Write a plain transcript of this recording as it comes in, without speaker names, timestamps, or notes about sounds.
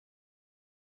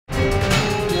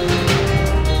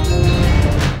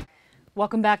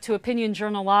Welcome back to Opinion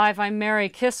Journal Live. I'm Mary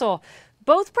Kissel.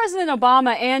 Both President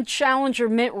Obama and challenger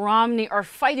Mitt Romney are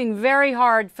fighting very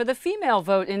hard for the female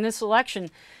vote in this election.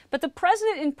 But the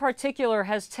president in particular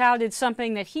has touted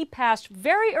something that he passed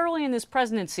very early in his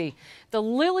presidency, the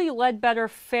Lilly Ledbetter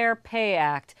Fair Pay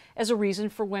Act, as a reason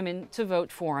for women to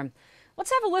vote for him.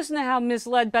 Let's have a listen to how Ms.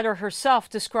 Ledbetter herself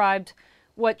described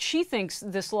what she thinks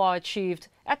this law achieved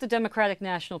at the Democratic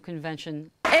National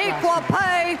Convention. Equal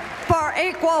pay for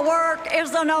equal work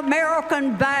is an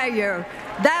American value.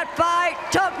 That fight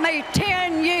took me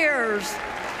 10 years.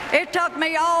 It took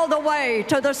me all the way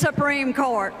to the Supreme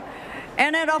Court.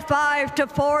 And in a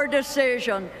 5-4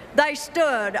 decision, they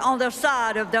stood on the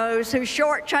side of those who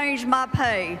shortchanged my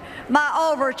pay,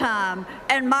 my overtime,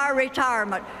 and my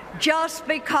retirement just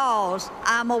because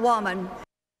I'm a woman.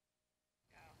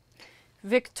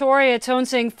 Victoria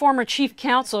Toensing, former chief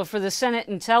counsel for the Senate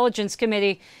Intelligence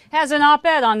Committee, has an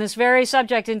op-ed on this very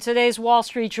subject in today's Wall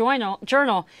Street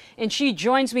Journal, and she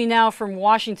joins me now from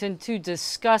Washington to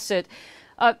discuss it.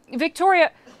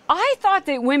 Victoria, I thought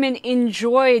that women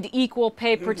enjoyed equal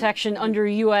pay protection under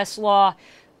U.S. law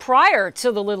prior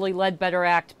to the Lilly Ledbetter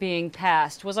Act being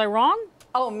passed. Was I wrong?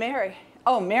 Oh,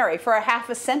 Mary, for a half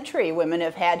a century, women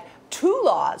have had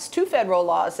two federal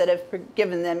laws that have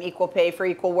given them equal pay for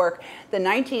equal work. The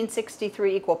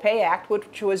 1963 Equal Pay Act,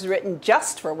 which was written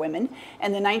just for women,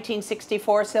 and the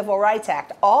 1964 Civil Rights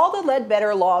Act. All the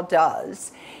Ledbetter law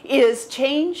does is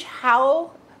change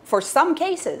how, for some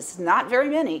cases, not very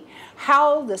many,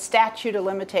 how the statute of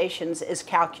limitations is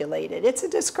calculated. It's a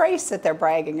disgrace that they're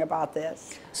bragging about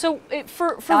this. So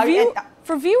for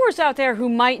viewers out there who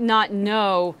might not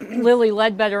know Lilly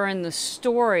Ledbetter and the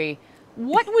story,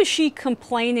 what was she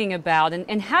complaining about,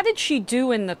 and how did she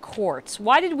do in the courts?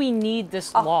 Why did we need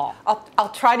this law? I'll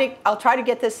try to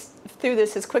get this through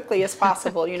this as quickly as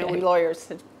possible. You know, we lawyers.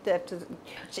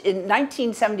 In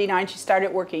 1979, she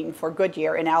started working for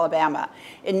Goodyear in Alabama.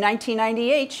 In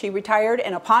 1998, she retired,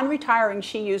 and upon retiring,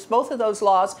 she used both of those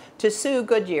laws to sue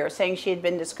Goodyear, saying she had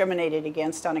been discriminated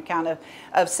against on account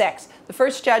of sex. The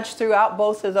first judge threw out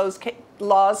both of those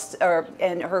laws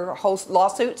and her whole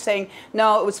lawsuit, saying,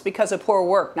 no, it was because of poor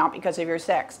work, not because of your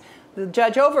sex. The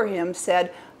judge over him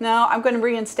said, no, I'm going to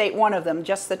reinstate one of them,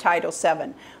 just the Title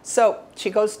VII. So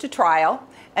she goes to trial,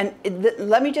 and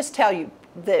let me just tell you,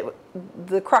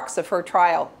 the crux of her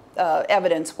trial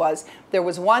evidence was there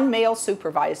was one male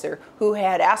supervisor who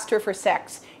had asked her for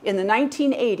sex in the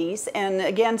 1980s and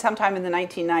again sometime in the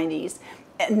 1990s,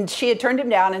 and she had turned him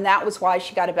down, and that was why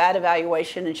she got a bad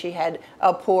evaluation and she had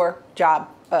a poor job.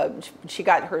 She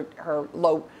got her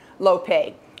low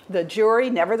pay. The jury,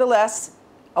 nevertheless,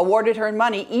 awarded her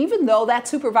money, even though that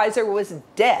supervisor was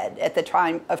dead at the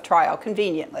time of trial,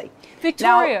 conveniently.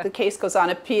 Victoria. Now the case goes on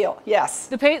appeal. Yes.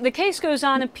 The case goes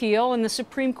on appeal, and the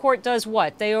Supreme Court does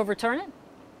what? They overturn it?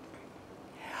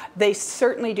 They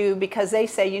certainly do, because they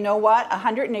say, you know what,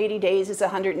 180 days is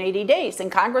 180 days. And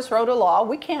Congress wrote a law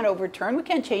we can't overturn. We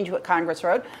can't change what Congress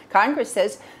wrote. Congress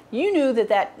says, you knew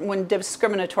that when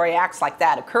discriminatory acts like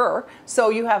that occur, so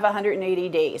you have 180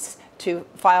 days to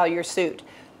file your suit.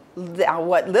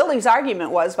 What Lilly's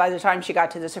argument was by the time she got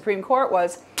to the Supreme Court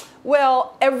was,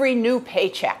 well, every new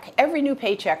paycheck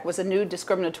was a new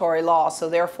discriminatory law, so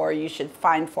therefore you should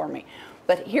fine for me.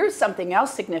 But here's something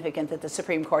else significant that the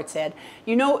Supreme Court said.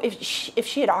 You know, if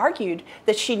she had argued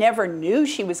that she never knew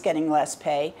she was getting less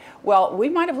pay, well, we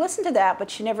might have listened to that,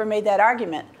 but she never made that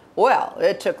argument. Well,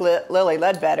 it took Lilly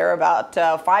Ledbetter about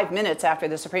 5 minutes after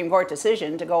the Supreme Court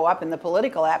decision to go up in the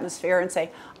political atmosphere and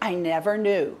say, I never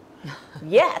knew.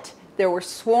 Yet, there were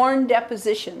sworn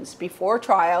depositions before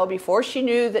trial, before she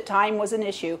knew that time was an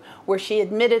issue, where she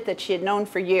admitted that she had known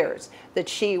for years that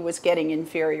she was getting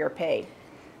inferior pay.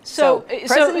 So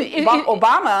President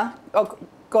Obama, oh,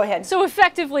 go ahead. So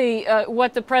effectively,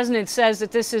 what the president says,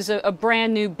 that this is a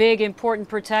brand new, big, important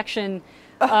protection,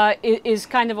 is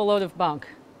kind of a load of bunk.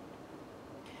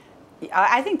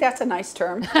 I think that's a nice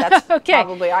term. That's okay.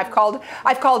 Probably I've called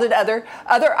it other.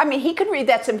 I mean, he could read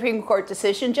that Supreme Court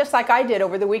decision just like I did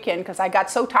over the weekend, because I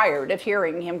got so tired of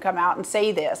hearing him come out and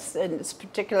say this, and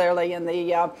particularly in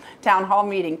the town hall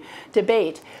meeting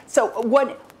debate. So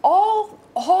what all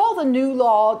the new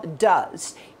law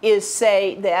does is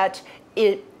say that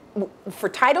for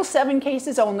Title VII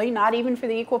cases only, not even for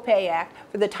the Equal Pay Act,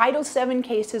 for the Title VII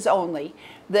cases only,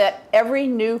 that every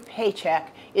new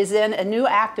paycheck is in a new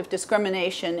act of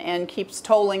discrimination and keeps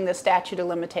tolling the statute of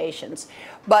limitations.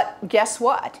 But guess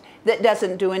what? That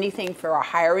doesn't do anything for a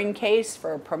hiring case,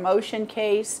 for a promotion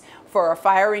case, for a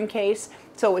firing case.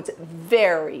 So it's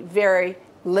very, very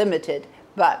limited.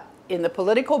 But in the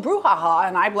political brouhaha,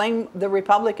 and I blame the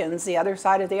Republicans, the other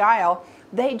side of the aisle,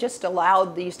 they just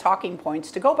allowed these talking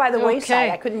points to go by the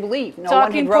wayside. I couldn't believe no one had wrote about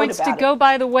it. Talking points to go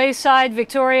by the wayside.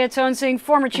 Victoria Toensing,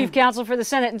 former Chief Counsel for the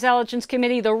Senate Intelligence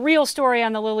Committee, the real story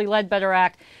on the Lilly Ledbetter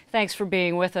Act. Thanks for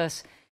being with us.